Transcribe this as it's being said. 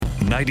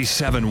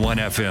97.1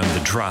 FM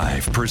The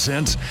Drive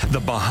presents the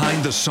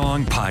Behind the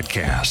Song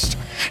podcast,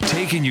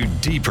 taking you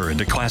deeper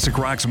into classic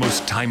rock's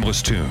most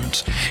timeless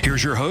tunes.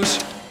 Here's your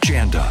host,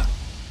 Janda.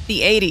 The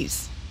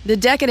 80s, the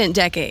decadent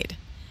decade.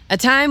 A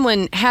time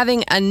when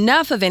having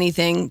enough of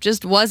anything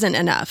just wasn't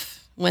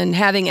enough. When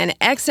having an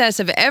excess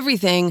of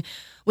everything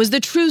was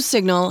the true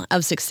signal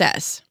of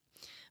success.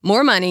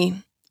 More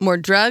money, more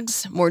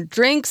drugs, more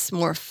drinks,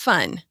 more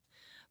fun.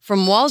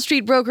 From Wall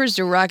Street brokers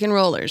to rock and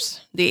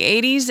rollers, the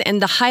 80s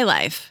and the high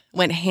life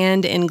went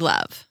hand in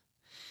glove.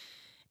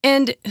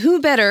 And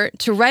who better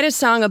to write a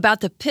song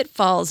about the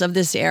pitfalls of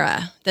this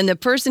era than the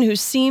person who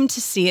seemed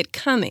to see it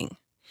coming,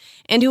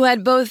 and who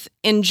had both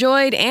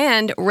enjoyed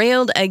and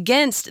railed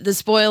against the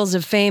spoils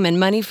of fame and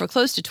money for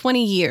close to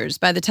 20 years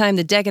by the time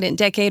the decadent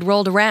decade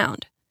rolled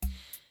around.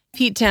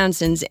 Pete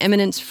Townshend's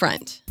Eminence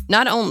Front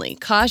not only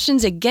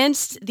cautions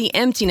against the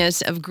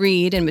emptiness of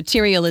greed and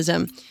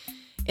materialism,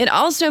 it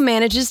also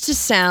manages to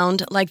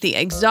sound like the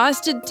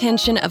exhausted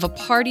tension of a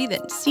party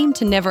that seemed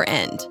to never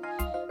end,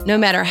 no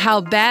matter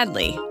how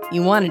badly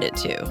you wanted it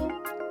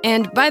to.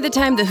 And by the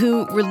time The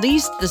Who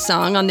released the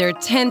song on their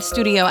 10th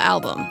studio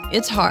album,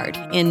 It's Hard,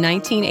 in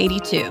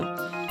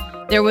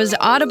 1982, there was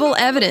audible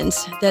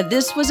evidence that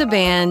this was a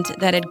band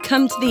that had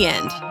come to the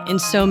end in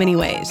so many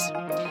ways.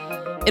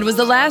 It was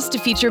the last to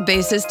feature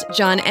bassist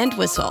John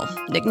Entwistle,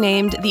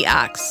 nicknamed the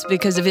Ox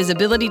because of his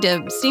ability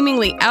to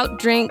seemingly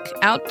outdrink,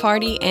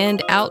 outparty,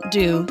 and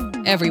outdo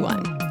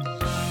everyone.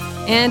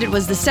 And it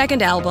was the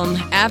second album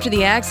after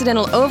the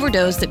accidental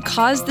overdose that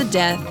caused the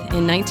death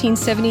in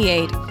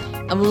 1978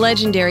 of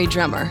legendary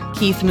drummer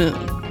Keith Moon.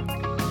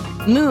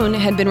 Moon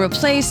had been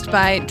replaced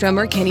by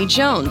drummer Kenny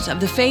Jones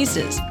of The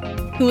Faces,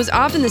 who was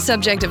often the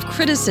subject of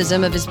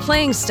criticism of his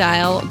playing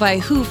style by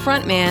Who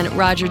frontman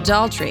Roger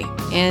Daltrey,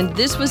 and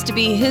this was to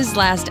be his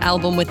last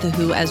album with The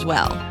Who as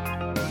well.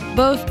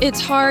 Both It's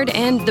Hard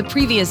and the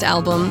previous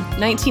album,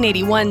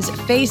 1981's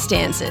Face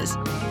Dances,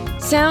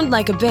 sound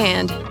like a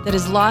band that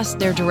has lost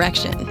their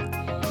direction.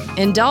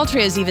 And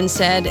Daltrey has even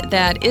said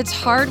that It's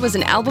Hard was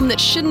an album that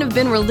shouldn't have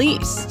been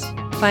released,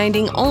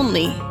 finding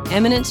only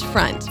Eminence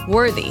Front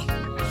worthy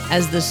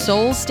as the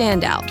sole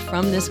standout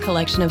from this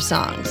collection of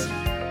songs.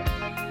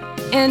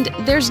 And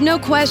there's no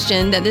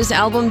question that this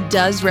album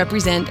does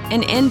represent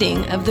an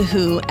ending of The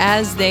Who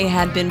as they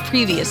had been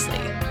previously.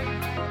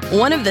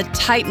 One of the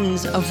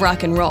titans of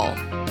rock and roll,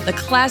 the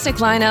classic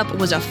lineup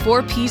was a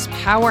four-piece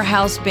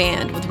powerhouse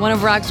band with one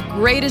of rock's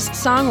greatest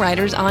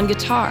songwriters on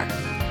guitar,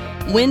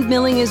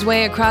 windmilling his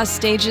way across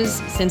stages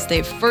since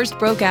they first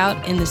broke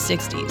out in the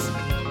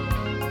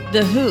 60s.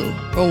 The Who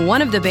were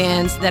one of the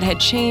bands that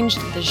had changed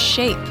the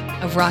shape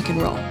of rock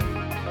and roll.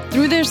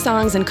 Through their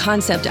songs and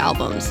concept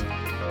albums,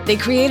 they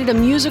created a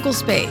musical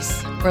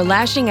space for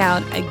lashing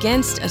out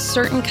against a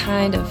certain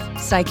kind of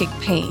psychic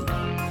pain,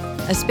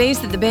 a space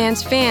that the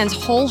band's fans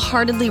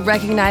wholeheartedly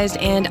recognized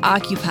and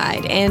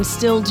occupied, and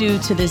still do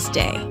to this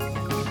day.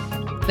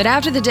 But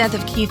after the death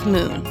of Keith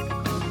Moon,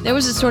 there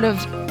was a sort of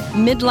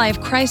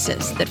midlife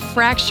crisis that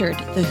fractured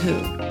The Who,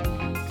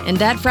 and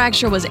that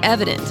fracture was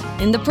evident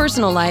in the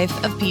personal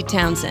life of Pete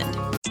Townshend.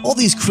 All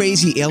these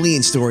crazy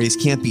alien stories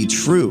can't be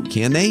true,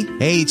 can they?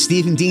 Hey, it's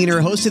Stephen Diener,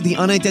 host of the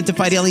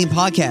Unidentified Alien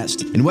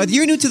Podcast. And whether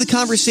you're new to the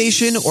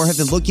conversation or have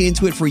been looking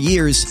into it for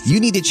years, you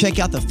need to check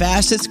out the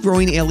fastest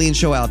growing alien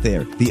show out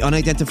there, the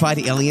Unidentified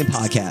Alien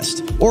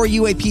Podcast, or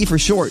UAP for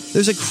short.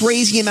 There's a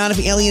crazy amount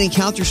of alien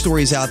encounter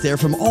stories out there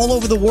from all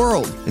over the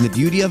world. And the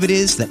beauty of it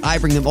is that I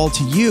bring them all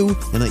to you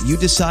and let you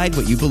decide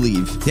what you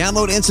believe.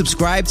 Download and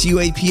subscribe to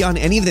UAP on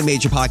any of the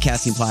major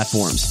podcasting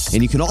platforms.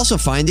 And you can also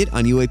find it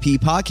on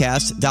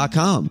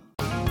UAPpodcast.com.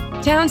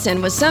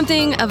 Townshend was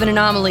something of an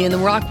anomaly in the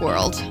rock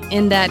world,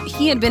 in that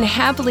he had been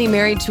happily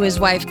married to his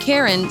wife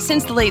Karen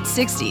since the late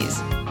 60s.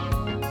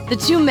 The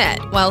two met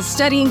while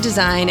studying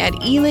design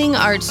at Ealing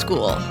Art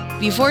School,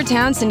 before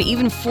Townshend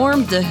even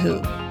formed The Who,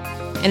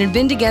 and had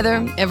been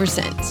together ever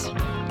since.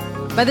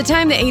 By the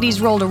time the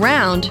 80s rolled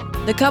around,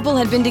 the couple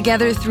had been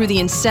together through the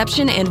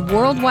inception and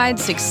worldwide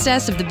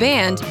success of the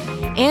band,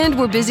 and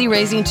were busy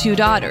raising two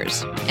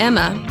daughters,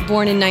 Emma,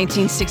 born in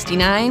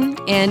 1969,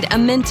 and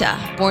Aminta,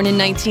 born in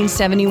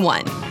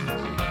 1971.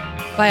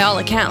 By all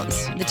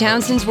accounts, the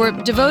Townshends were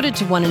devoted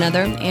to one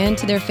another and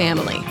to their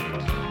family.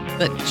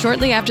 But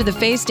shortly after the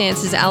Face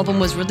Dances album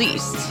was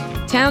released,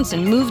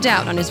 Townshend moved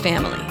out on his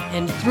family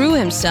and threw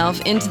himself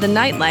into the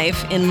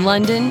nightlife in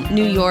London,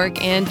 New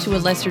York, and to a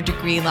lesser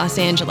degree, Los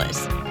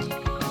Angeles.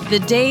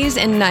 The days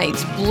and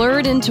nights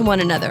blurred into one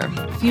another,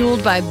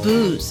 fueled by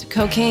booze,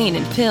 cocaine,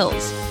 and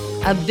pills,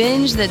 a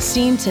binge that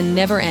seemed to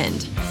never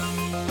end.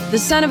 The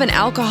son of an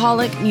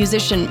alcoholic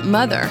musician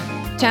mother,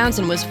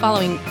 Townshend was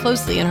following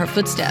closely in her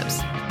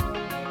footsteps.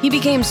 He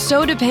became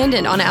so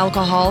dependent on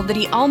alcohol that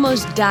he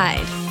almost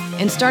died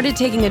and started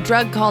taking a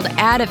drug called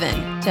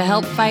Ativan to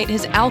help fight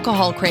his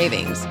alcohol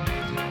cravings.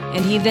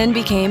 And he then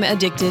became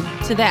addicted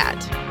to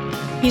that.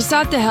 He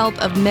sought the help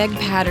of Meg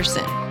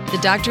Patterson, the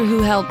doctor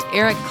who helped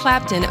Eric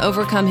Clapton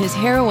overcome his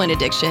heroin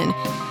addiction,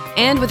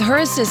 and with her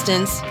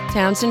assistance,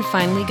 Townshend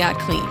finally got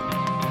clean.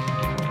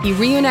 He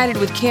reunited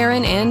with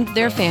Karen and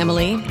their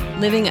family,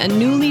 living a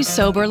newly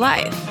sober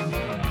life.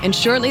 And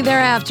shortly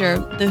thereafter,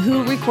 The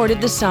Who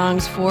recorded the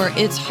songs for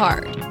It's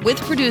Hard with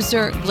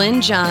producer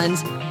Glyn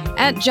Johns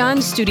at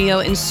Johns' studio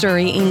in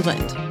Surrey,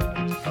 England.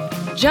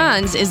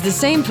 Johns is the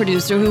same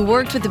producer who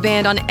worked with the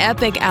band on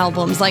epic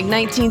albums like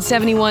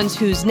 1971's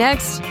Who's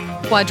Next,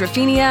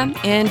 Quadrophenia,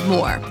 and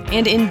more.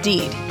 And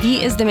indeed,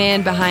 he is the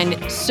man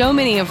behind so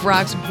many of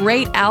rock's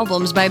great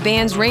albums by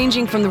bands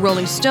ranging from the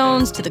Rolling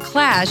Stones to The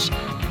Clash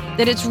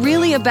that it's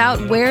really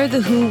about where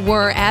The Who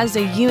were as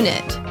a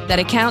unit that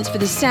accounts for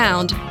the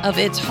sound of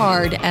It's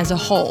Hard as a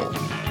whole.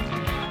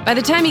 By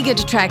the time you get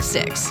to track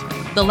 6,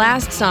 the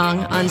last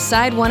song on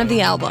side 1 of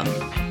the album,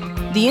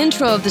 the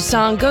intro of the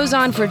song goes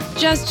on for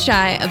just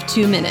shy of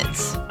 2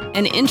 minutes,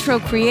 an intro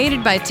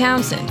created by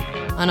Townshend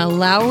on a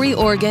Lowrey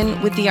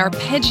organ with the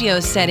arpeggio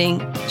setting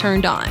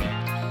turned on,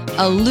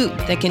 a loop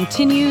that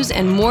continues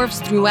and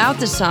morphs throughout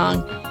the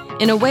song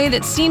in a way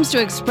that seems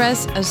to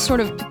express a sort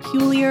of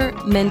peculiar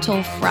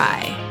mental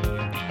fry.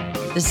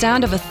 The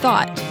sound of a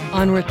thought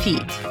on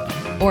repeat,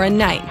 or a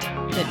night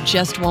that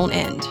just won't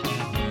end.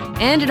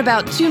 And at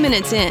about 2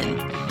 minutes in,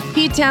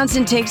 Pete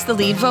Townshend takes the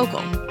lead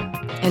vocal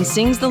and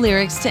sings the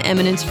lyrics to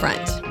Eminence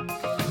Front,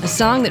 a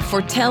song that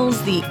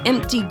foretells the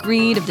empty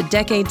greed of the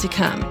decade to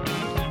come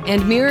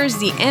and mirrors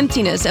the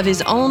emptiness of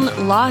his own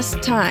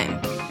lost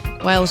time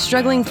while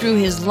struggling through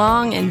his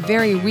long and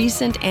very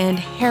recent and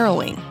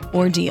harrowing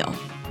ordeal.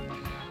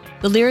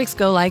 The lyrics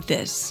go like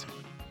this.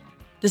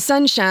 The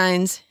sun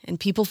shines and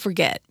people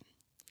forget.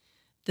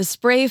 The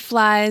spray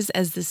flies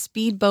as the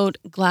speedboat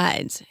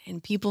glides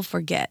and people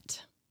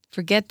forget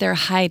they're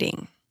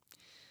hiding.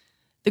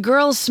 The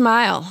girls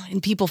smile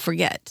and people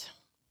forget.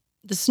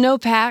 The snow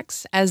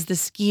packs as the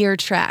skier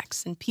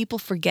tracks and people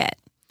forget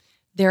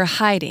they're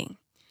hiding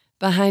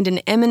behind an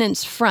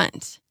eminence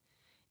front.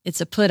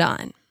 It's a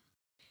put-on.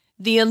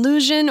 The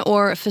illusion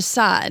or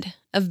facade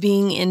of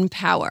being in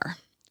power,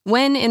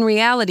 when in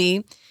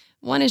reality,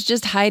 one is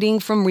just hiding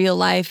from real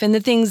life and the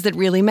things that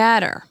really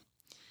matter.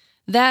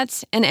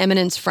 That's an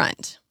eminence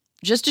front,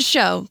 just a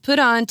show put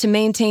on to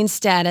maintain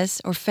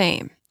status or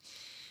fame.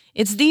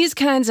 It's these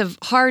kinds of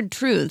hard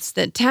truths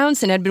that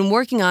Townshend had been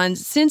working on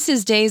since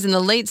his days in the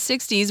late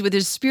 60s with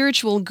his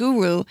spiritual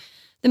guru,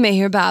 the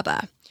Meher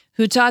Baba,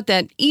 who taught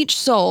that each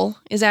soul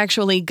is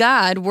actually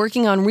God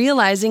working on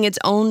realizing its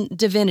own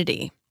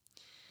divinity.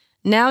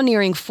 Now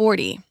nearing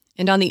 40,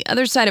 and on the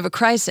other side of a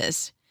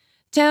crisis,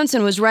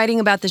 Townshend was writing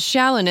about the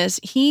shallowness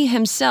he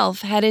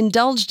himself had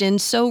indulged in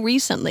so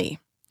recently.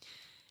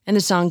 And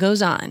the song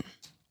goes on.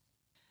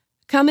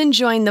 Come and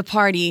join the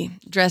party,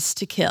 dressed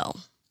to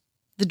kill.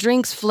 The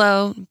drinks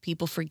flow,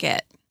 people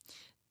forget.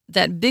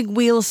 That big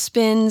wheel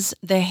spins,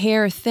 the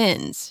hair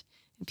thins,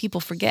 and people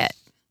forget.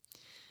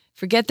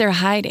 Forget they're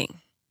hiding.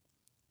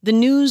 The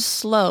news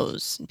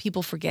slows, and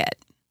people forget.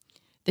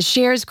 The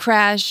shares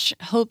crash,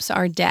 hopes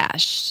are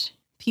dashed.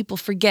 People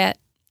forget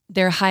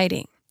they're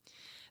hiding.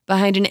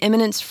 Behind an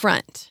eminence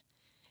front,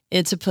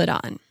 it's a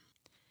put-on.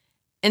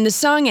 And the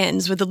song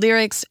ends with the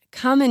lyrics,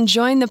 come and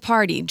join the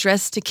party,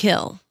 dressed to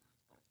kill,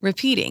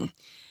 repeating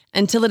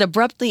until it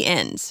abruptly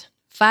ends,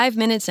 5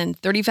 minutes and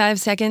 35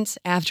 seconds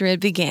after it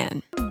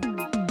began.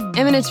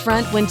 Eminence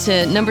Front went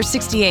to number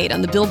 68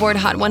 on the Billboard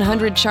Hot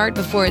 100 chart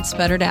before it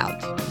sputtered out.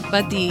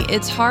 But the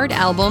It's Hard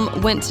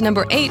album went to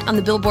number 8 on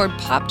the Billboard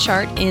Pop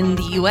chart in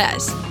the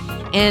US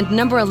and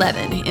number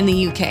 11 in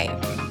the UK.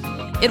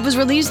 It was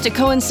released to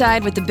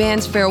coincide with the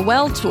band's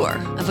farewell tour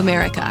of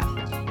America,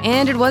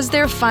 and it was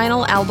their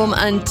final album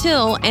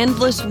until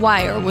Endless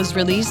Wire was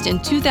released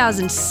in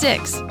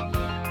 2006,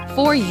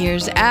 4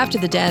 years after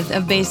the death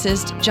of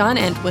bassist John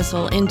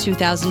Entwistle in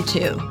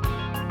 2002.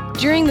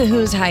 During The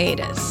Who's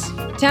hiatus,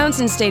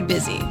 Townshend stayed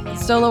busy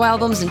with solo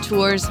albums and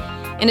tours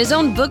and his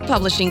own book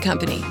publishing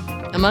company,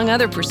 among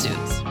other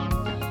pursuits.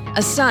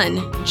 A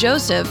son,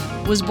 Joseph,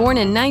 was born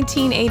in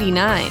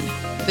 1989,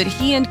 but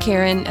he and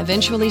Karen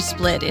eventually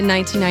split in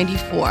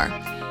 1994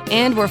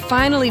 and were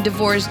finally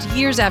divorced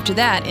years after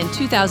that in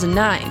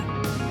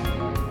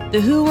 2009.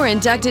 The Who were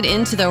inducted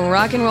into the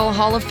Rock and Roll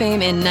Hall of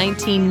Fame in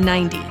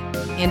 1990,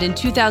 and in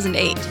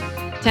 2008,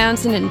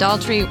 Townshend and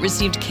Daltrey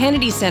received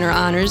Kennedy Center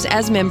honors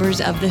as members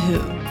of The Who.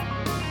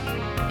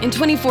 In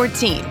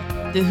 2014,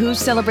 The Who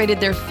celebrated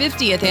their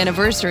 50th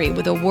anniversary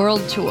with a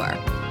world tour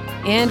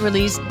and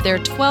released their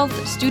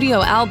 12th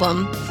studio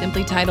album,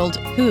 simply titled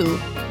Who,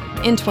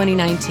 in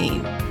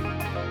 2019.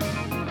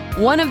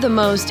 One of the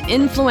most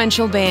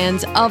influential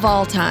bands of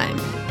all time,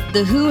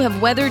 The Who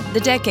have weathered the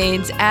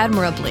decades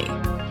admirably.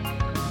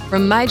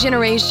 From My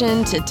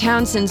Generation to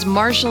Townshend's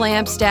Marshall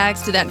amp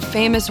stacks to that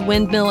famous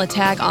windmill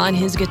attack on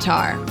his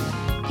guitar,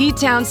 Pete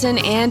Townshend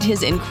and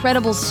his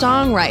incredible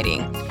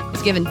songwriting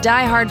has given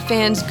diehard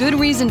fans good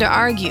reason to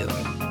argue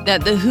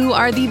that The Who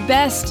are the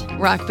best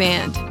rock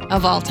band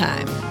of all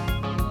time.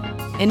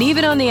 And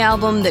even on the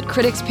album that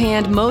critics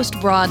panned most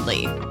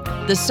broadly,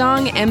 the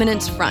song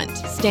Eminence Front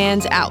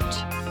stands out.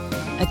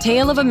 A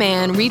tale of a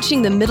man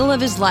reaching the middle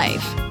of his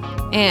life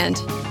and,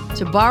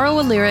 to borrow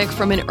a lyric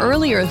from an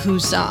earlier Who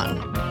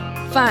song,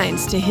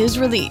 finds to his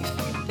relief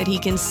that he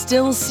can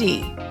still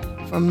see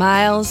for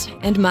miles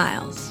and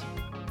miles.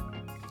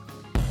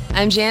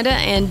 I'm Janda,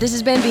 and this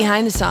has been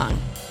Behind the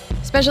Song.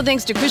 Special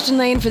thanks to Christian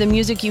Lane for the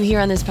music you hear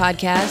on this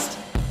podcast.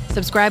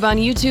 Subscribe on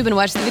YouTube and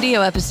watch the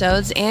video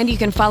episodes, and you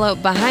can follow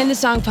Behind the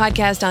Song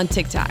podcast on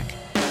TikTok.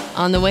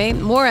 On the way,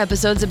 more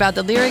episodes about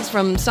the lyrics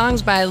from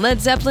songs by Led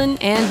Zeppelin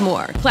and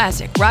more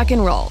classic rock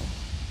and roll.